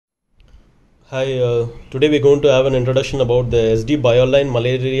Hi, today we're going to have an introduction about the SD-Bioline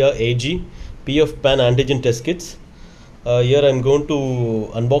Malaria-Ag-Pf pan antigen test kits. Here I'm going to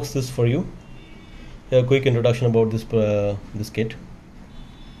unbox this for you. A quick introduction about this kit.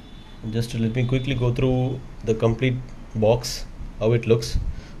 Just let me quickly go through the complete box, how it looks.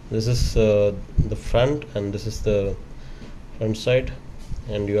 This is the front, and this is the front side,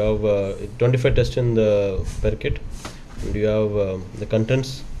 and you have 25 tests in the per kit, and you have the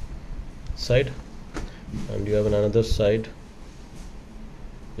contents side, and you have another side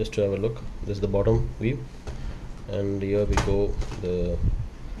just to have a look. This is the bottom view, and here we go the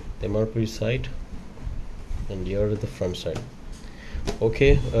MRP side, and here is the front side.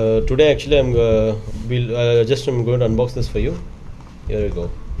 Okay, today actually I'm going to unbox this for you. Here we go.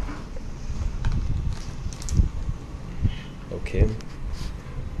 Okay,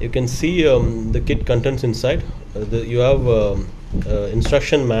 you can see the kit contents inside. You have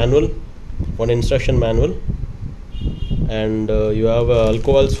instruction manual, one instruction manual, and you have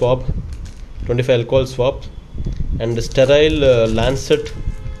alcohol swab, 25 alcohol swabs, and the sterile lancet,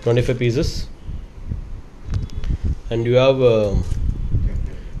 25 pieces, and you have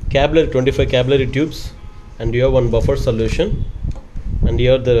capillary, 25 capillary tubes, and you have one buffer solution, and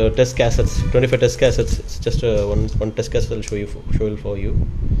here the test cassettes, 25 test cassettes. It's just one test cassette I'll show you for you.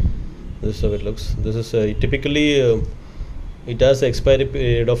 This is how it looks. This is typically it has an expiry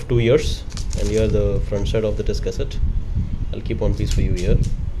period of 2 years, and here the front side of the test cassette. I'll keep one piece for you here.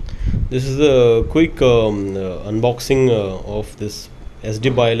 This is a quick unboxing of this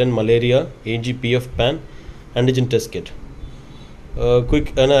SD-Bioline Malaria-Ag-Pf pan antigen test kit.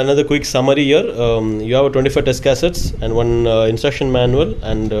 Another quick summary here. You have 25 test cassettes and one instruction manual,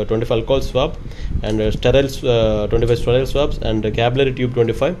 and 25 alcohol swab, and 25 sterile swabs, and a capillary tube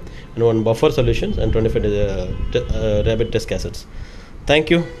 25, and one buffer solutions, and 25 rapid test cassettes. Thank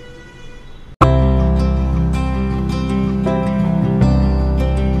you.